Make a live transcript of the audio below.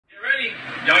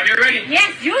Y'all get ready?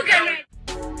 Yes, you get ready.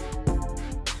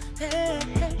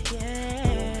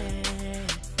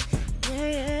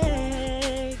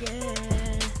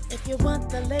 If you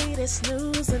want the latest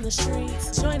news in the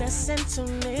streets, join us and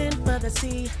tune in for the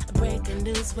tea. Breaking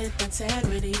news with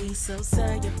integrity. So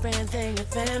tell your friends and your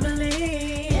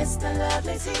family. It's the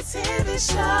Lovelyti TV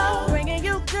show, bringing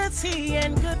you good tea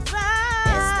and good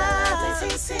vibes.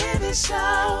 It's the Lovelyti TV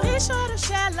show. Be sure to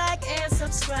share, like, and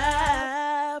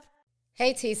subscribe.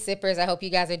 Hey tea sippers, I hope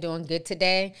you guys are doing good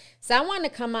today. So I want to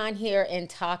come on here and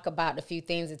talk about a few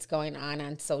things that's going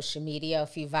on social media, a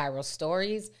few viral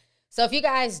stories. So if you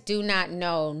guys do not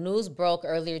know, news broke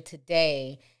earlier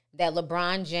today that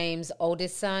LeBron James'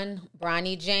 oldest son,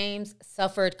 Bronny James,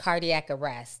 suffered cardiac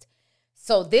arrest.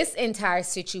 So this entire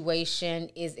situation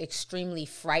is extremely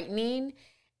frightening.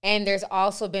 And there's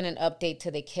also been an update to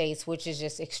the case, which is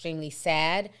just extremely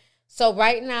sad. So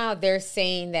right now they're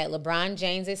saying that LeBron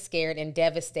James is scared and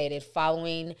devastated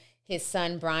following his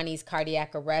son Bronny's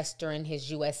cardiac arrest during his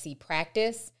USC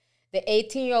practice. The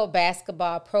 18-year-old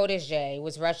basketball protege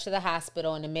was rushed to the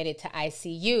hospital and admitted to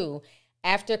ICU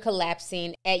after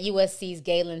collapsing at USC's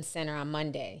Galen Center on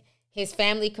Monday. His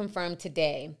family confirmed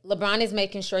today. LeBron is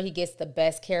making sure he gets the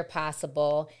best care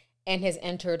possible and has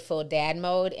entered full dad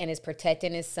mode and is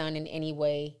protecting his son in any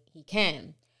way he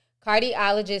can.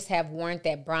 Cardiologists have warned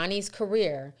that Bronny's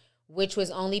career, which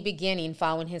was only beginning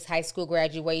following his high school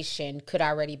graduation, could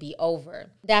already be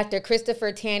over. Dr.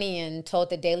 Christopher Tanian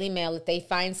told the Daily Mail if they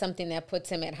find something that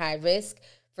puts him at high risk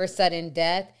for sudden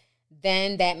death,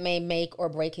 then that may make or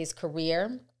break his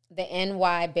career. The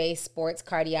NY-based sports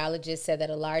cardiologist said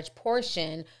that a large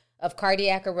portion of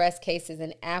cardiac arrest cases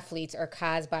in athletes are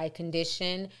caused by a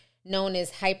condition known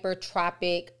as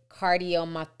hypertrophic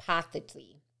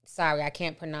cardiomyopathy. Sorry, I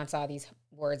can't pronounce all these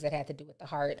words that have to do with the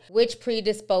heart, which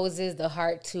predisposes the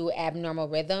heart to abnormal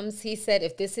rhythms. He said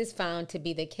if this is found to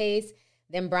be the case,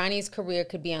 then Bronny's career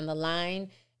could be on the line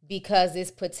because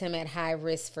this puts him at high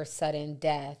risk for sudden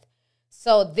death.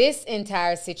 So this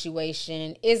entire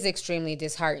situation is extremely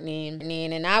disheartening.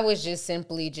 And I was just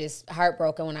simply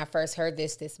heartbroken when I first heard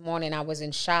this morning. I was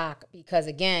in shock because,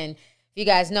 again, if you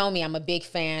guys know me, I'm a big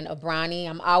fan of Bronny.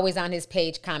 I'm always on his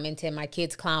page commenting. My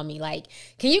kids clown me like,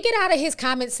 can you get out of his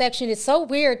comment section? It's so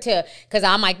weird because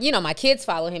I'm like, my kids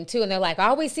follow him too. And they're like,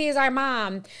 all we see is our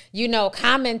mom,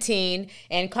 commenting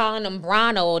and calling him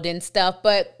Bronald and stuff.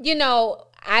 But,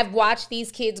 I've watched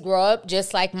these kids grow up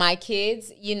just like my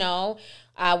kids,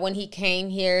 when he came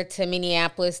here to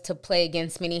Minneapolis to play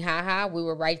against Minnehaha, we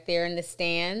were right there in the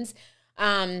stands.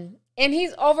 And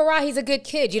he's a good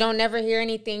kid. You don't never hear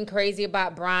anything crazy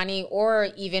about Bronny or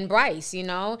even Bryce,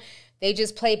 They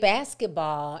just play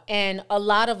basketball. And a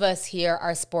lot of us here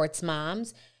are sports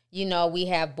moms. We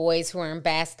have boys who are in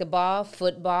basketball,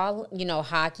 football,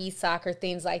 hockey, soccer,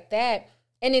 things like that.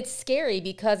 And it's scary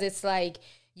because it's like,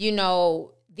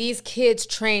 these kids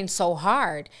train so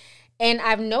hard. And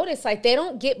I've noticed they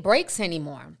don't get breaks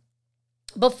anymore.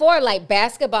 Before,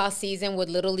 basketball season would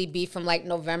literally be from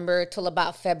November till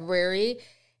about February.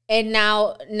 And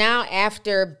now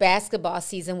after basketball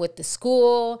season with the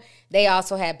school, they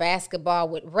also have basketball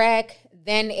with rec,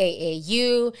 then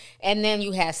AAU, and then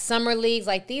you have summer leagues.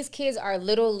 These kids are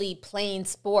literally playing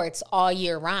sports all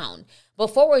year round.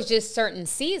 Before it was just certain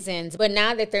seasons, but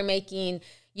now that they're making,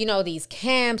 these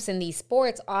camps and these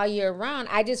sports all year round,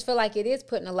 I just feel like it is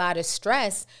putting a lot of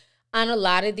stress on a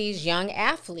lot of these young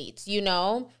athletes,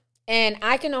 and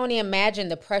I can only imagine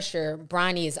the pressure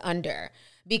Bronny is under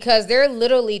because they're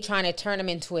literally trying to turn him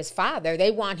into his father.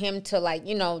 They want him to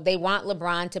they want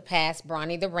LeBron to pass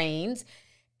Bronny the reins.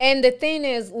 And the thing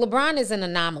is, LeBron is an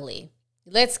anomaly.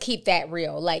 Let's keep that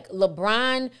real.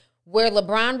 LeBron, where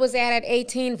LeBron was at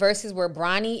 18 versus where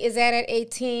Bronny is at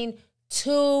 18,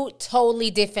 two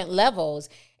totally different levels.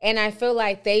 And I feel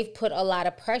like they've put a lot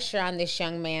of pressure on this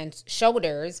young man's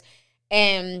shoulders.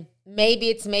 And maybe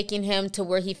it's making him to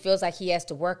where he feels like he has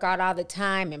to work out all the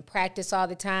time and practice all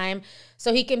the time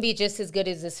so he can be just as good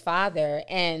as his father.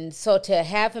 And so to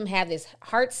have him have this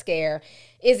heart scare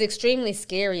is extremely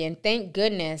scary. And thank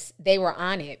goodness they were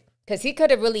on it because he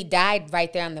could have really died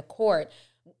right there on the court.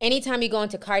 Anytime you go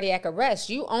into cardiac arrest,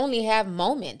 you only have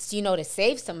moments, to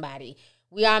save somebody.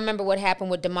 We all remember what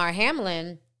happened with Damar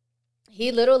Hamlin.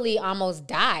 He literally almost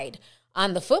died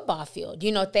on the football field.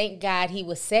 Thank God he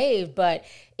was saved, but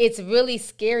it's really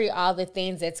scary, all the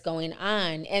things that's going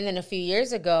on. And then a few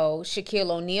years ago, Shaquille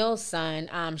O'Neal's son,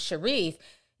 Sharif,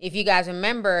 if you guys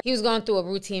remember, he was going through a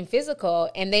routine physical,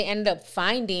 and they ended up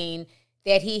finding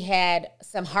that he had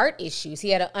some heart issues. He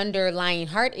had an underlying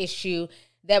heart issue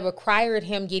that required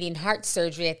him getting heart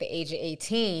surgery at the age of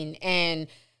 18. And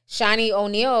Shawnee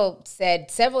O'Neal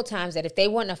said several times that if they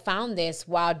wouldn't have found this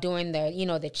while doing the,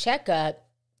 the checkup,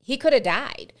 he could have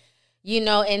died,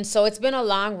 and so it's been a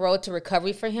long road to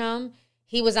recovery for him.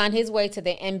 He was on his way to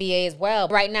the NBA as well.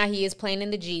 Right now he is playing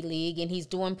in the G League and he's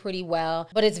doing pretty well,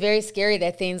 but it's very scary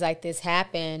that things like this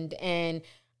happened. And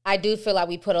I do feel like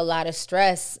we put a lot of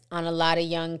stress on a lot of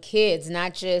young kids,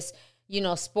 not just,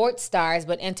 sports stars,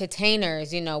 but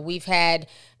entertainers. We've had,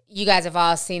 you guys have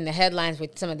all seen the headlines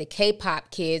with some of the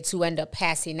K-pop kids who end up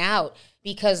passing out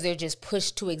because they're just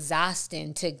pushed to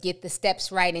exhaustion to get the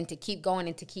steps right and to keep going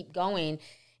and to keep going.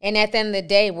 And at the end of the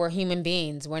day, we're human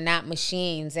beings. We're not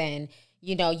machines. And,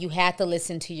 you have to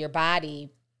listen to your body.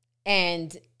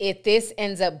 And if this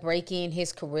ends up breaking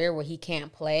his career where he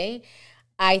can't play,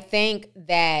 I think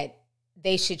that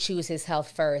they should choose his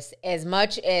health first. As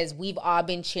much as we've all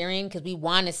been cheering because we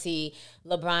want to see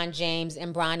LeBron James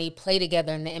and Bronny play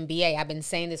together in the NBA. I've been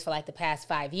saying this for like the past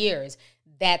 5 years.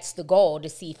 That's the goal, to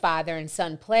see father and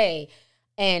son play.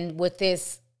 And with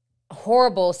this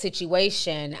horrible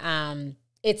situation,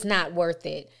 it's not worth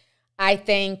it. I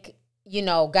think,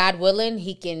 God willing,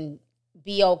 he can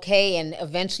be okay and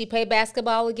eventually play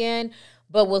basketball again.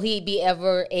 But will he be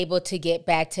ever able to get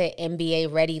back to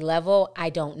NBA ready level? I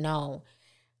don't know.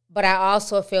 But I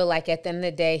also feel like at the end of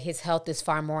the day, his health is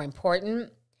far more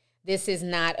important. This is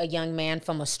not a young man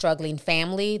from a struggling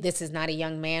family. This is not a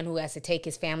young man who has to take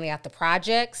his family out the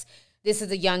projects. This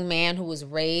is a young man who was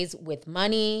raised with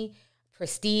money,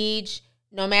 prestige.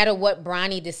 No matter what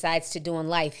Bronny decides to do in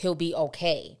life, he'll be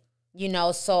okay.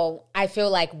 So I feel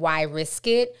like why risk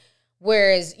it?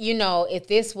 Whereas, if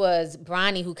this was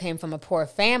Bronny who came from a poor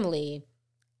family,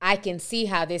 I can see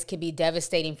how this could be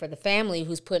devastating for the family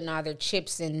who's putting all their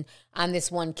chips on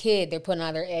this one kid. They're putting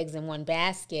all their eggs in one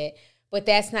basket. But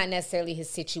that's not necessarily his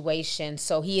situation.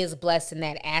 So he is blessed in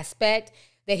that aspect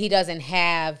that he doesn't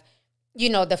have,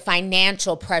 the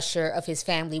financial pressure of his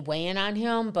family weighing on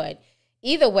him. But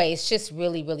either way, it's just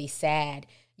really, really sad.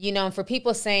 And for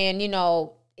people saying,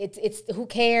 it's who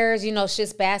cares? It's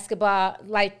just basketball.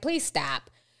 Like, please stop.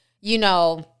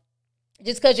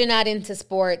 Just because you're not into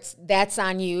sports, that's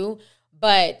on you.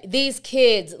 But these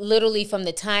kids, literally from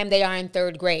the time they are in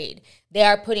third grade, they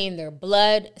are putting their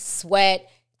blood,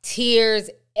 sweat, tears,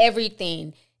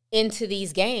 everything into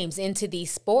these games, into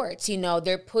these sports.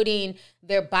 They're putting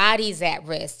their bodies at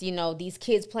risk. These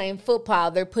kids playing football,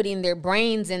 they're putting their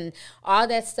brains and all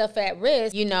that stuff at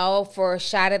risk, for a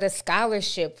shot at a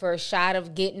scholarship, for a shot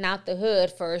of getting out the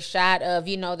hood, for a shot of,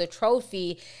 the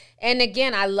trophy. And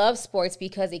again, I love sports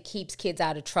because it keeps kids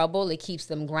out of trouble. It keeps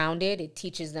them grounded. It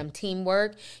teaches them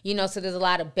teamwork, so there's a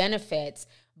lot of benefits.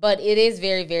 But it is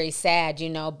very, very sad,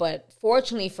 But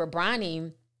fortunately for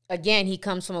Bronny, again, he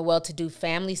comes from a well-to-do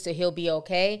family, so he'll be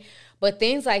okay. But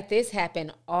things like this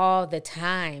happen all the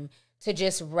time to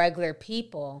just regular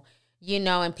people,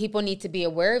 and people need to be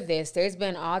aware of this. There's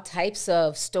been all types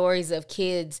of stories of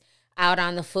kids out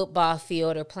on the football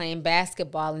field or playing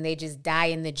basketball, and they just die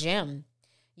in the gym,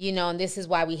 and this is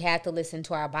why we have to listen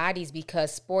to our bodies,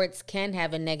 because sports can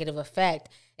have a negative effect,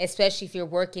 especially if you're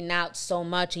working out so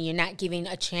much and you're not giving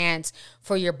a chance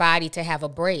for your body to have a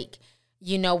break.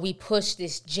 We push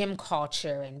this gym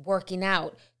culture and working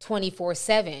out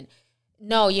 24/7.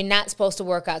 No, you're not supposed to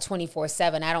work out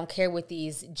 24/7. I don't care what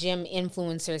these gym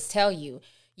influencers tell you.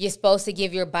 You're supposed to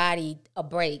give your body a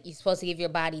break. You're supposed to give your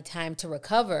body time to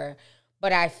recover.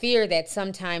 But I fear that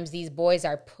sometimes these boys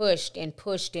are pushed and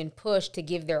pushed and pushed to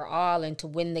give their all and to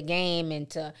win the game and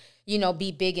to,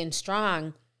 be big and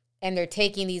strong. And they're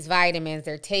taking these vitamins,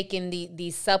 they're taking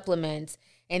these supplements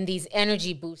and these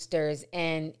energy boosters,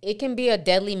 and it can be a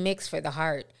deadly mix for the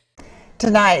heart.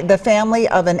 Tonight, the family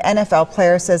of an NFL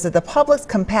player says that the public's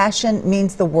compassion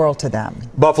means the world to them.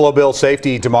 Buffalo Bills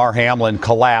safety Damar Hamlin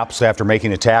collapsed after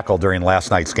making a tackle during last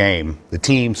night's game. The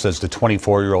team says the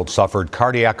 24-year-old suffered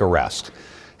cardiac arrest.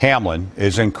 Hamlin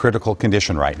is in critical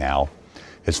condition right now.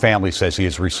 His family says he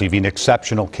is receiving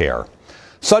exceptional care.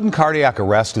 Sudden cardiac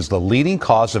arrest is the leading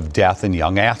cause of death in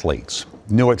young athletes.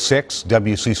 New at 6,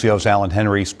 WCCO's Alan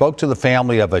Henry spoke to the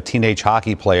family of a teenage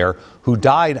hockey player who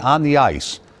died on the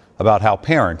ice about how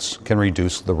parents can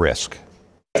reduce the risk.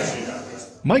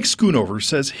 Mike Schoonover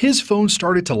says his phone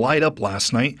started to light up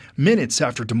last night, minutes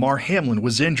after Damar Hamlin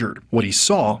was injured. What he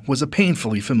saw was a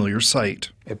painfully familiar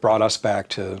sight. It brought us back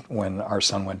to when our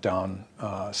son went down,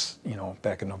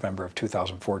 back in November of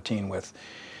 2014 with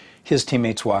his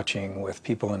teammates watching, with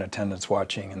people in attendance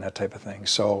watching and that type of thing.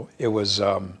 So it was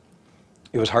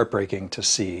heartbreaking to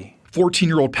see.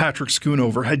 14-year-old Patrick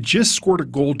Schoonover had just scored a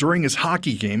goal during his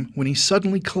hockey game when he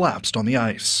suddenly collapsed on the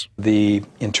ice. The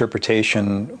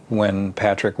interpretation when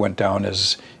Patrick went down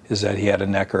is that he had a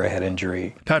neck or a head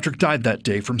injury. Patrick died that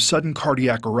day from sudden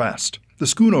cardiac arrest. The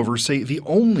Schoonovers say the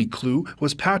only clue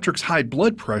was Patrick's high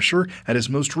blood pressure at his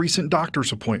most recent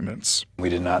doctor's appointments. We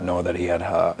did not know that he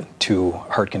had 2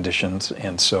 heart conditions,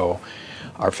 and so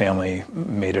our family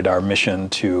made it our mission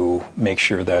to make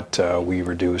sure that we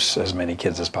reduce as many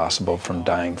kids as possible from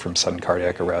dying from sudden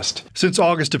cardiac arrest. Since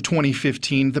August of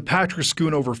 2015, the Patrick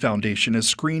Schoonover Foundation has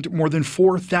screened more than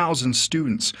 4,000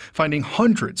 students, finding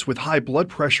hundreds with high blood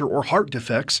pressure or heart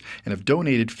defects, and have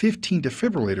donated 15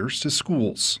 defibrillators to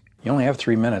schools. You only have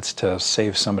 3 minutes to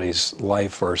save somebody's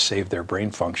life or save their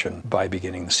brain function by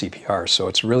beginning the CPR, so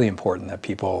it's really important that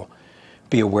people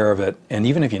be aware of it, and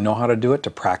even if you know how to do it,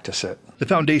 to practice it. The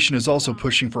foundation is also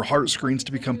pushing for heart screens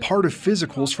to become part of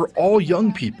physicals for all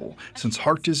young people, since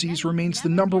heart disease remains the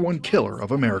 #1 killer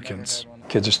of Americans.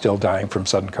 Kids are still dying from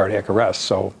sudden cardiac arrest,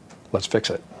 so let's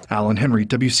fix it. Alan Henry,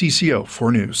 WCCO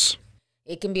 4 News.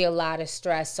 It can be a lot of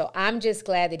stress, so I'm just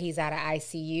glad that he's out of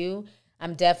ICU.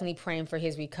 I'm definitely praying for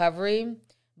his recovery,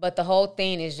 but the whole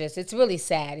thing is just, it's really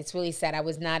sad. It's really sad. I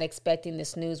was not expecting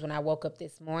this news when I woke up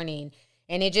this morning,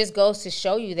 and it just goes to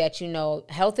show you that, you know,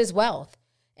 health is wealth.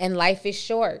 And life is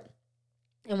short.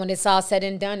 And when it's all said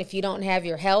and done, if you don't have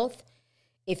your health,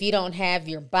 if you don't have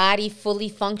your body fully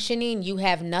functioning, you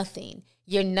have nothing.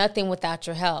 You're nothing without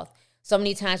your health. So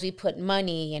many times we put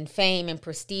money and fame and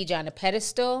prestige on a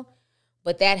pedestal,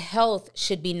 but that health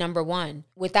should be #1.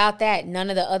 Without that, none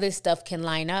of the other stuff can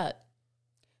line up.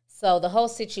 So the whole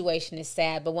situation is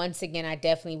sad, but once again, I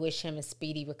definitely wish him a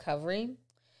speedy recovery.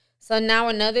 So now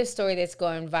another story that's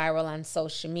going viral on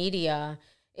social media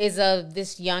is of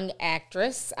this young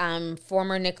actress,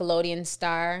 former Nickelodeon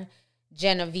star,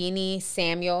 Genevieve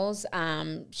Samuels.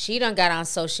 She done got on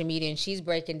social media and she's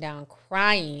breaking down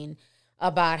crying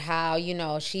about how, you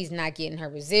know, she's not getting her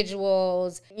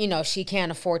residuals. You know, she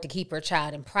can't afford to keep her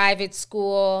child in private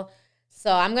school.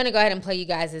 So I'm going to go ahead and play you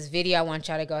guys this video. I want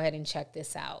y'all to go ahead and check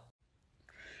this out.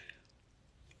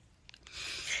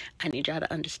 I need y'all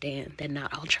to understand that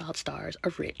not all child stars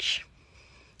are rich.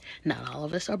 Not all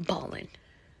of us are balling.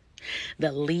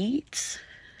 The leads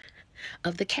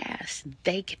of the cast,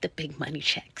 they get the big money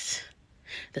checks.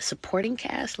 The supporting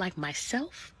cast, like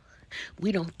myself,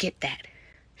 we don't get that.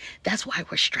 That's why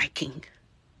we're striking.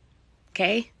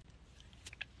 Okay?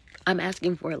 I'm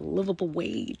asking for a livable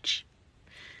wage.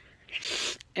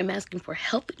 I'm asking for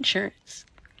health insurance.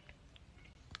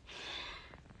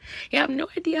 You have no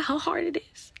idea how hard it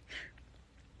is.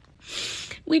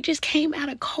 We just came out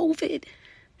of COVID,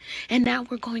 and now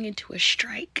we're going into a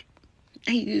strike.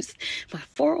 I used my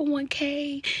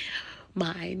 401k,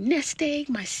 my nest egg,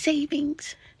 my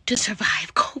savings to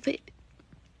survive COVID.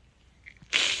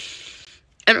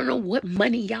 I don't know what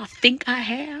money y'all think I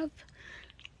have,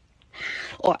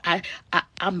 or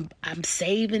I'm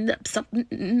saving up something.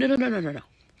 No.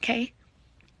 Okay,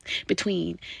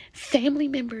 between family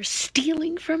members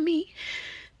stealing from me,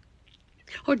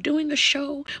 or doing a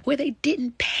show where they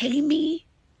didn't pay me,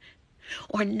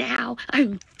 or now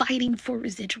I'm fighting for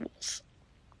residuals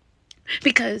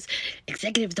because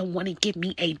executives don't want to give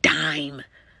me a dime.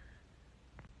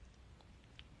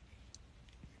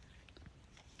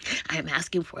 I am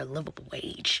asking for a livable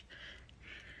wage.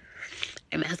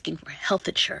 I'm asking for health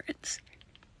insurance.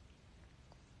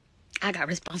 I got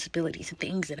responsibilities and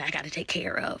things that I got to take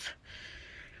care of.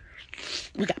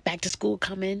 We got back to school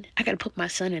coming. I got to put my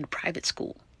son in a private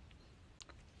school.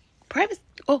 Private?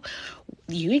 Oh,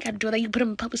 you ain't got to do that. You put him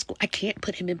in public school. I can't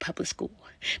put him in public school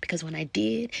because when I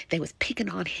did, they was picking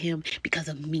on him because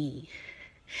of me.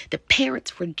 The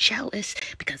parents were jealous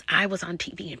because I was on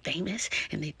TV and famous,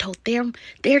 and they told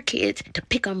their kids to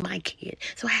pick on my kid.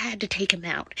 So I had to take him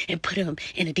out and put him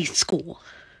in a decent school.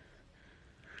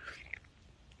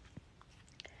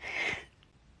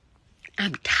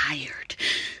 I'm tired.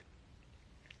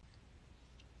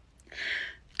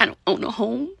 I don't own a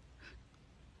home.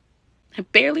 I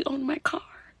barely own my car.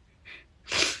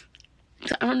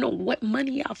 So I don't know what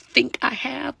money y'all think I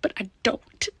have, but I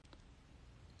don't.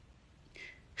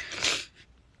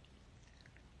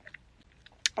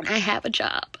 I have a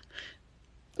job.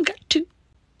 I got 2.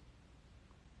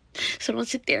 So don't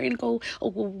sit there and go, oh,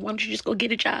 well, why don't you just go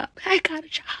get a job? I got a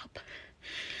job.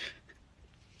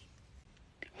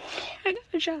 I got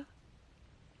a job.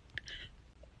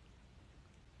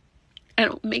 I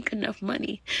don't make enough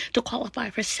money to qualify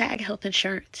for SAG health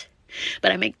insurance,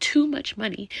 but I make too much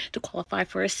money to qualify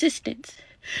for assistance,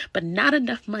 but not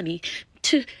enough money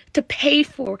to pay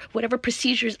for whatever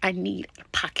procedures I need out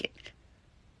of pocket.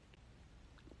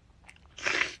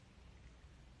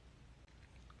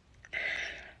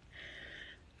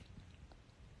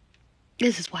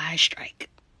 This is why I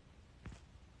strike.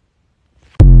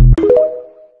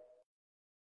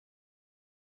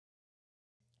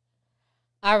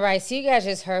 All right, so you guys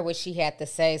just heard what she had to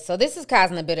say. So this is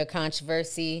causing a bit of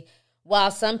controversy.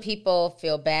 While some people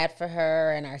feel bad for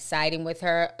her and are siding with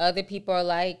her, other people are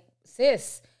like,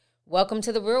 sis, welcome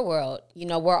to the real world. You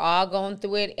know, we're all going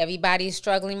through it. Everybody's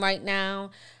struggling right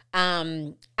now.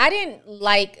 I didn't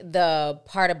like the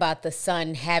part about the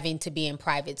son having to be in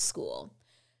private school.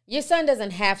 Your son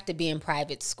doesn't have to be in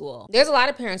private school. There's a lot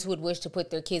of parents who would wish to put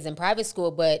their kids in private school,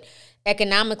 but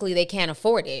economically they can't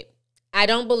afford it. I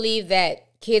don't believe that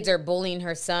kids are bullying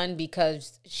her son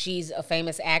because she's a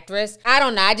famous actress. I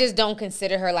don't know. I just don't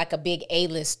consider her like a big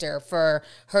A-lister for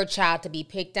her child to be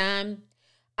picked on.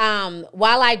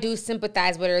 While I do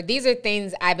sympathize with her, these are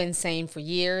things I've been saying for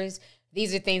years.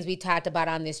 These are things we talked about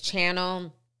on this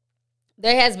channel.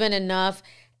 There has been enough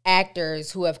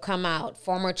actors who have come out,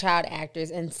 former child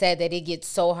actors, and said that it gets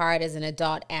so hard as an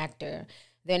adult actor.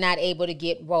 They're not able to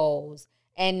get roles.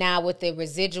 And now with the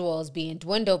residuals being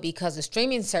dwindled because of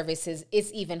streaming services,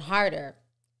 it's even harder.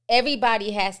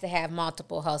 Everybody has to have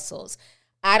multiple hustles.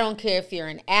 I don't care if you're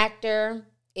an actor,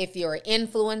 if you're an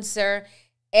influencer.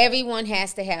 Everyone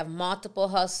has to have multiple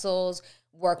hustles,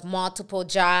 work multiple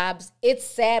jobs. It's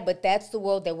sad, but that's the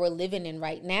world that we're living in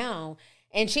right now.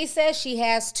 And she says she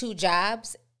has 2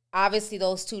 jobs. Obviously,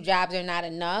 those 2 jobs are not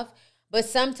enough. But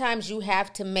sometimes you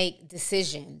have to make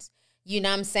decisions. You know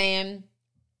what I'm saying?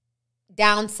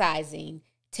 Downsizing,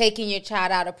 taking your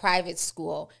child out of private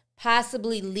school,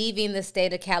 possibly leaving the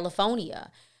state of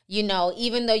California. You know,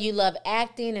 even though you love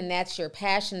acting and that's your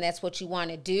passion, that's what you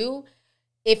want to do.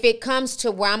 If it comes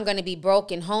to where I'm going to be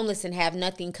broke and homeless and have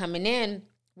nothing coming in,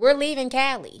 we're leaving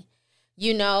Cali,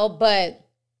 you know. But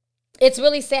it's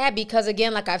really sad because,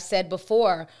 again, like I've said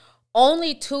before,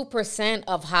 only 2%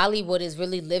 of Hollywood is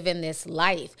really living this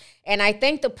life. And I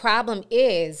think the problem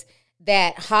is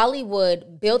that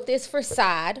Hollywood built this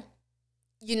facade,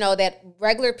 you know, that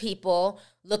regular people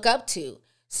look up to.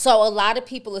 So a lot of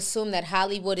people assume that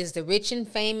Hollywood is the rich and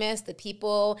famous, the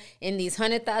people in these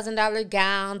 $100,000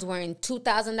 gowns, wearing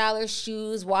 $2,000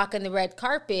 shoes, walking the red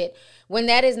carpet, when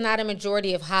that is not a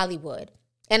majority of Hollywood.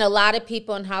 And a lot of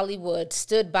people in Hollywood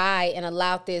stood by and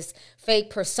allowed this fake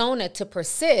persona to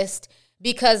persist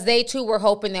because they too were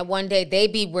hoping that one day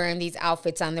they'd be wearing these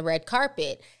outfits on the red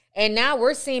carpet. And now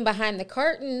we're seeing behind the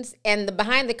curtains, and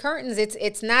behind the curtains,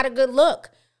 it's not a good look.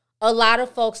 A lot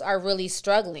of folks are really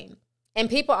struggling. And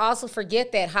people also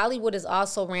forget that Hollywood is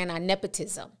also ran on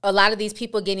nepotism. A lot of these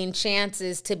people getting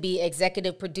chances to be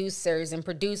executive producers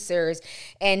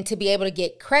and to be able to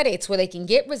get credits where they can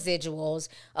get residuals,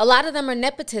 a lot of them are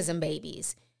nepotism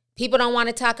babies. People don't want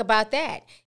to talk about that.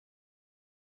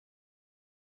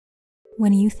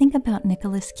 When you think about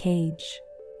Nicolas Cage,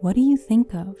 what do you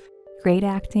think of? Great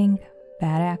acting,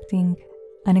 bad acting,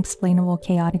 unexplainable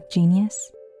chaotic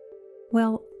genius?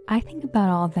 Well, I think about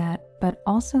all that, but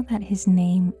also that his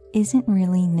name isn't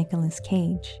really Nicolas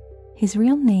Cage. His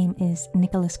real name is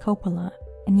Nicholas Coppola,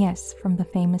 and yes, from the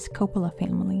famous Coppola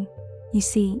family. You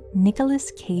see,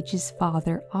 Nicolas Cage's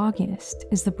father, August,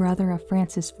 is the brother of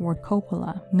Francis Ford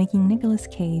Coppola, making Nicolas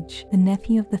Cage the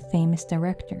nephew of the famous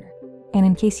director. And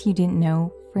in case you didn't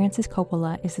know, Francis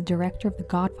Coppola is the director of the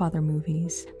Godfather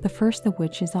movies, the first of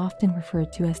which is often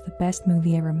referred to as the best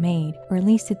movie ever made, or at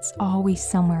least it's always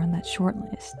somewhere on that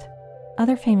shortlist.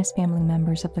 Other famous family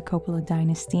members of the Coppola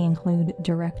dynasty include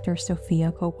director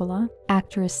Sofia Coppola,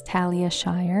 actress Talia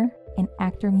Shire, and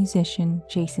actor-musician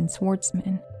Jason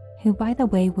Schwartzman, who by the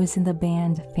way was in the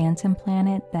band Phantom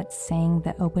Planet that sang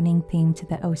the opening theme to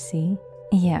the OC.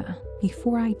 Yeah,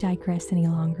 before I digress any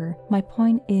longer, my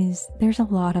point is there's a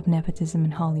lot of nepotism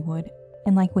in Hollywood,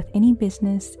 and like with any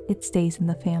business, it stays in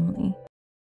the family.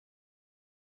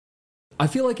 I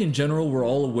feel like in general we're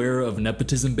all aware of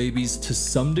nepotism babies to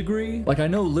some degree. Like I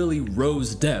know Lily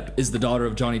Rose Depp is the daughter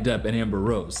of Johnny Depp and Amber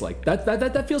Rose. Like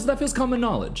that feels common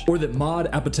knowledge. Or that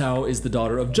Maude Apatow is the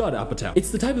daughter of Judd Apatow. It's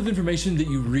the type of information that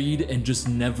you read and just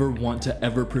never want to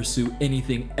ever pursue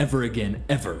anything ever again,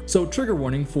 ever. So trigger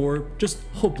warning for just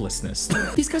hopelessness.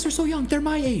 These guys are so young, they're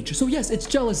my age. So yes, it's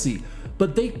jealousy.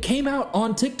 But they came out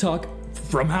on TikTok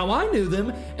from how I knew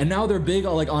them, and now they're big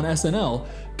like on SNL.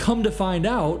 Come to find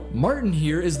out, Martin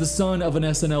here is the son of an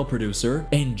SNL producer,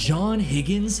 and John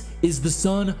Higgins is the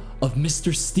son of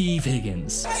Mr. Steve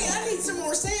Higgins. Hey, I need some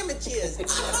more sandwiches.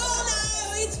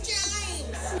 Oh no, it's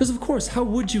James. Because of course, how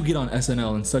would you get on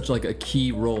SNL in such like a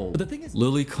key role? But the thing is,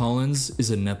 Lily Collins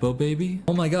is a Nepo baby?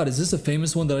 Oh my God, is this a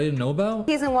famous one that I didn't know about?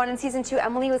 Season 1 and Season 2,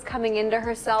 Emily was coming into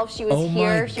herself. She was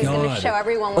here. She was going to show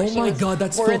everyone what she was worthy of. Oh my God,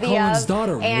 that's Phil Collins'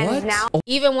 daughter. And what? Now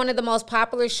even one of the most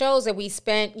popular shows that we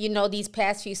spent, you know, these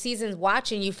past few seasons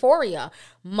watching, Euphoria.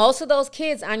 Most of those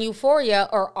kids on Euphoria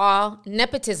are all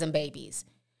nepotism babies.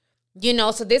 You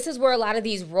know, so this is where a lot of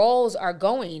these roles are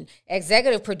going.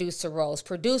 Executive producer roles,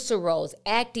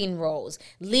 acting roles,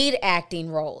 lead acting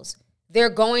roles. They're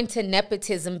going to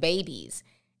nepotism babies.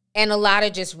 And a lot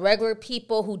of just regular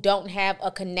people who don't have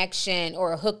a connection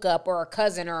or a hookup or a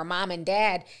cousin or a mom and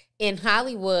dad in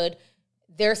Hollywood,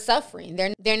 they're suffering.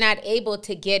 They're not able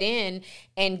to get in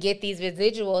and get these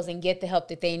residuals and get the help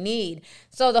that they need.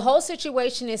 So the whole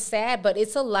situation is sad, but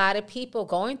it's a lot of people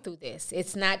going through this.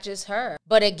 It's not just her.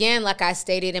 But again, like I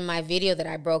stated in my video that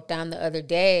I broke down the other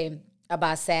day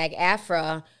about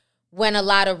SAG-AFTRA, when a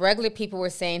lot of regular people were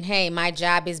saying, hey, my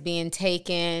job is being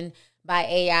taken by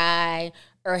AI,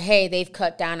 or hey, they've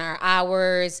cut down our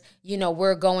hours, you know,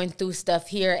 we're going through stuff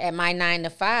here at my 9 to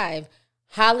 5.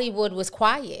 Hollywood was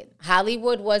quiet.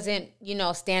 Hollywood wasn't, you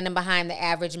know, standing behind the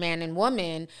average man and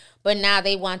woman, but now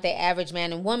they want the average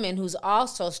man and woman who's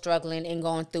also struggling and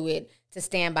going through it to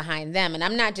stand behind them. And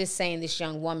I'm not just saying this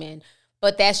young woman,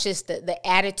 but that's just the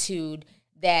attitude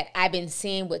that I've been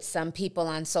seeing with some people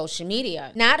on social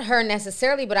media. Not her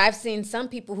necessarily, but I've seen some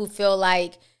people who feel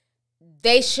like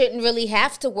they shouldn't really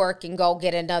have to work and go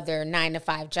get another 9 to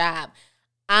 5 job.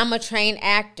 I'm a trained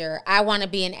actor. I want to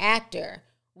be an actor.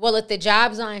 Well, if the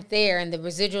jobs aren't there and the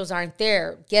residuals aren't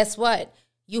there, guess what?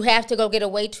 You have to go get a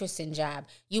waitressing job.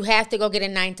 You have to go get a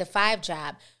 9 to 5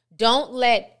 job. Don't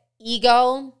let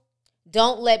ego,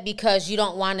 don't let because you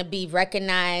don't want to be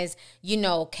recognized, you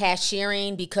know,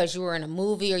 cashiering because you were in a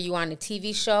movie or you were on a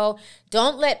TV show.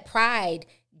 Don't let pride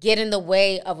get in the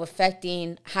way of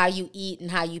affecting how you eat and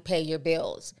how you pay your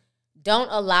bills. Don't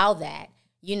allow that.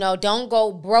 You know, don't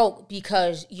go broke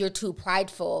because you're too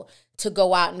prideful to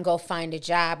go out and go find a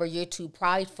job, or you're too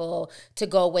prideful to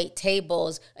go wait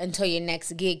tables until your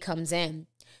next gig comes in.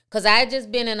 Because I've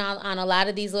just been on a lot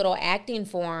of these little acting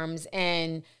forums,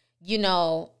 and, you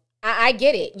know, I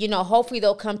get it. You know, hopefully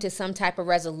they'll come to some type of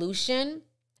resolution.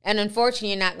 And unfortunately,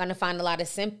 you're not going to find a lot of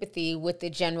sympathy with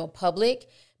the general public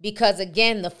because,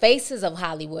 again, the faces of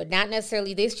Hollywood, not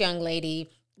necessarily this young lady,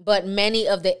 but many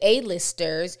of the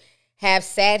A-listers have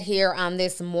sat here on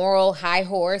this moral high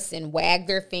horse and wagged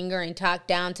their finger and talked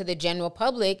down to the general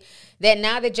public, that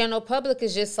now the general public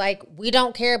is just like, we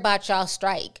don't care about y'all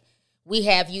strike. We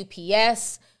have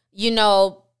UPS, you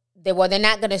know, they're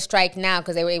not going to strike now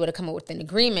because they were able to come up with an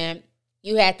agreement.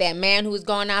 You had that man who was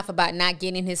going off about not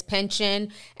getting his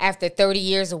pension after 30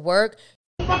 years of work.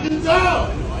 Fucking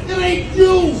job. It ain't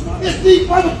you. It's these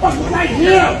motherfuckers right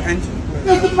here.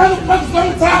 It's the motherfuckers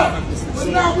on the top. But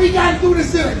now we gotta do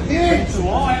this shit again. So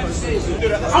all I have to say is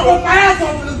I want my ass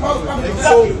over this motherfucker.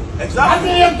 Exactly.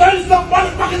 I said 30-something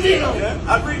motherfucking years. Yeah,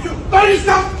 I agree too.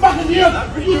 30-something fucking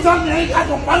years. You telling me I ain't got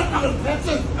no motherfucking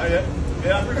pension?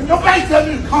 Yeah, I agree. Nobody tell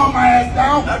me to calm my ass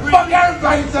down. Fuck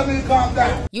everybody tell me to calm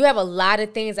down. You have a lot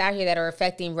of things out here that are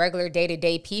affecting regular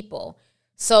day-to-day people.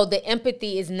 So the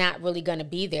empathy is not really going to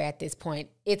be there at this point.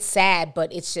 It's sad,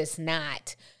 but it's just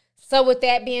not. So with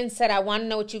that being said, I want to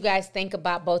know what you guys think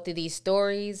about both of these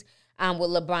stories with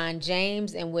LeBron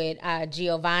James and with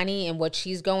Giovanni and what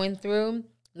she's going through.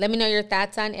 Let me know your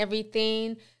thoughts on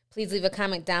everything. Please leave a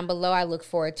comment down below. I look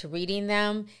forward to reading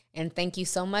them. And thank you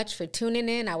so much for tuning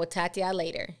in. I will talk to y'all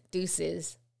later.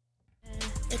 Deuces.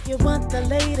 If you want the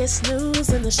latest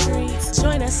news in the streets,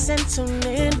 join us and tune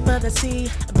in for the tea.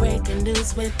 Breaking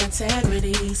news with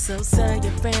integrity. So tell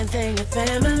your friends and your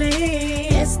family.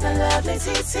 It's the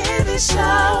Lovelyti TV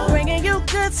show, bringing you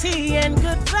good tea and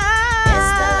good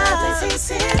vibes. It's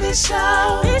the Lovelyti TV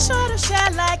show. Be sure to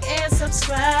share, like, and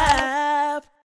subscribe.